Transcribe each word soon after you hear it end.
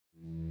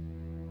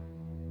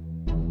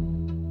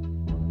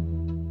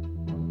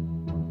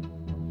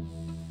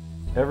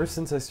Ever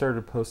since I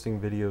started posting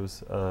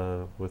videos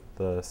with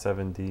the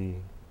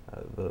 7D,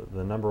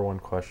 the number one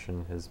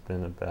question has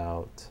been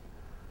about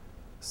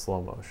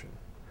slow motion.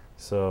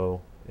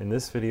 So in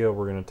this video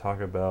we're going to talk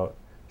about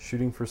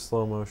shooting for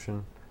slow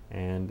motion,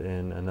 and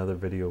in another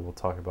video we'll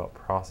talk about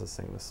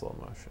processing the slow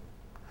motion.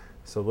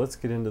 So let's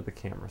get into the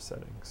camera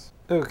settings.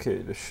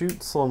 Okay, to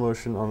shoot slow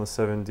motion on the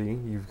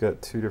 7D, you've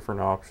got two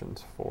different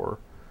options for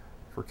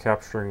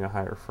capturing a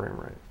higher frame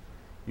rate.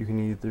 You can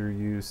either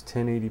use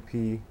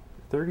 1080p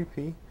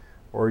 30p,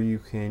 or you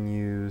can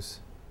use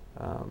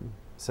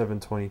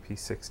 720p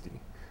 60.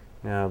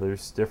 Now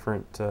there's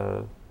different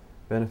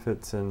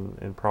benefits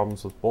and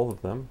problems with both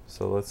of them,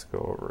 so let's go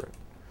over it.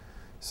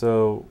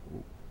 So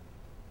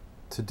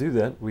to do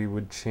that, we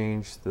would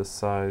change the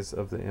size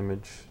of the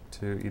image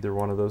to either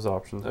one of those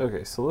options.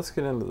 Okay, so let's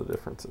get into the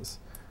differences.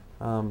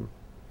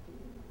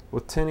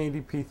 With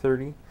 1080p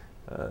 30,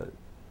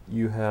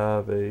 you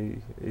have a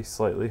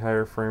slightly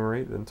higher frame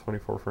rate than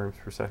 24 frames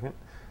per second,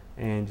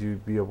 and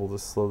you'd be able to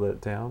slow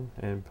that down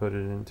and put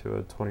it into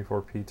a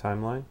 24p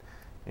timeline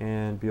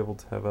and be able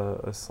to have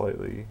a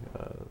slightly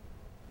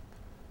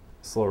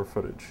slower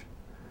footage.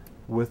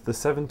 With the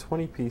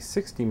 720p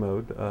 60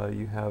 mode,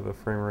 you have a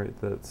frame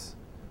rate that's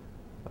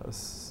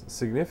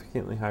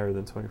significantly higher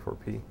than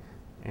 24p,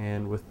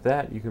 and with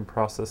that you can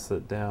process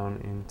it down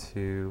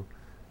into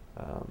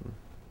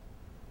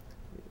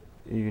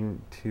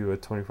a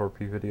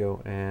 24p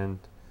video and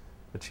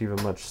achieve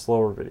a much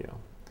slower video.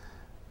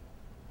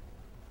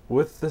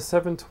 With the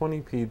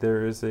 720p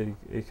there is a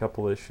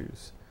couple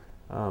issues.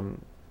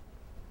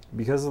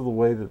 Because of the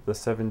way that the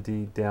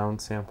 7D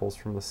downsamples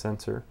from the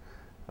sensor,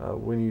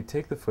 when you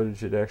take the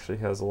footage it actually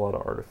has a lot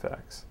of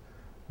artifacts.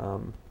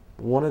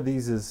 One of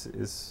these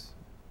is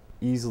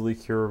easily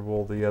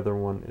curable, the other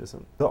one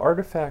isn't. The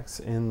artifacts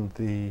in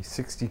the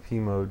 60p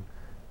mode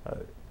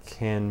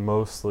can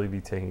mostly be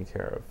taken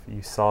care of.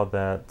 You saw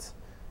that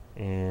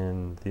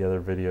in the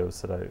other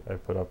videos that I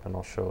put up, and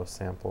I'll show a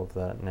sample of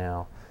that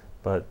now.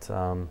 But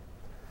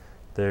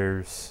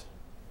there's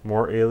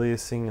more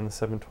aliasing in the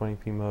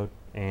 720p mode,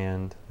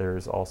 and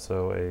there's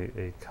also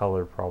a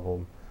color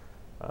problem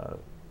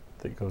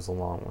that goes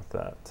along with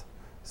that.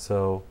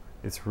 So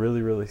it's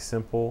really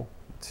simple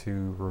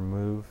to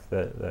remove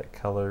that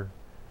color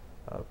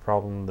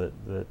problem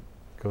that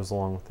goes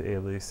along with the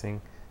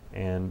aliasing,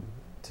 and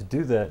to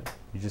do that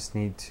you just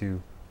need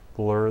to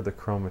blur the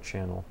chroma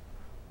channel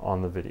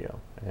on the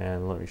video,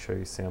 and let me show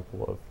you a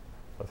sample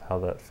of how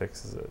that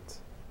fixes it.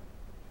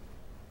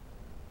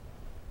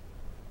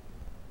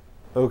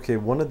 Okay,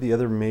 one of the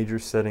other major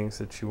settings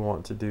that you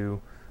want to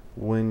do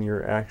when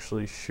you're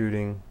actually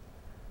shooting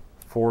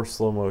for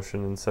slow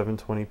motion in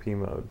 720p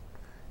mode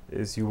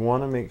is you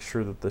want to make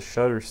sure that the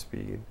shutter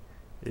speed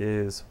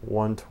is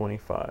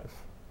 125.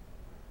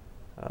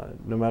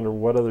 No matter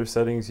what other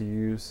settings you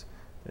use,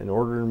 in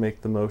order to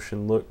make the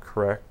motion look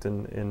correct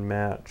and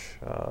match,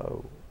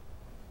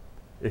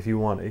 if you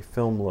want a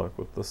film look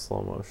with the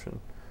slow motion,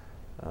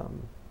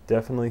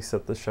 definitely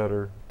set the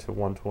shutter to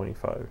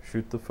 125.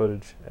 Shoot the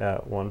footage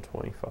at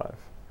 125,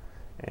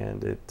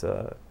 and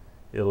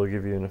it'll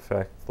give you an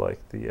effect like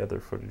the other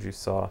footage you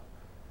saw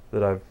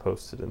that I've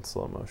posted in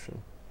slow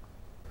motion.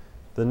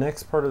 The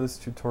next part of this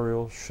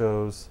tutorial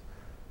shows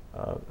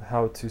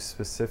how to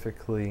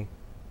specifically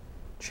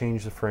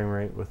change the frame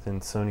rate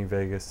within Sony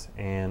Vegas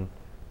and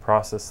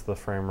process the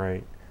frame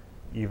rate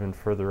even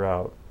further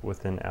out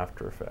within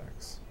After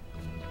Effects.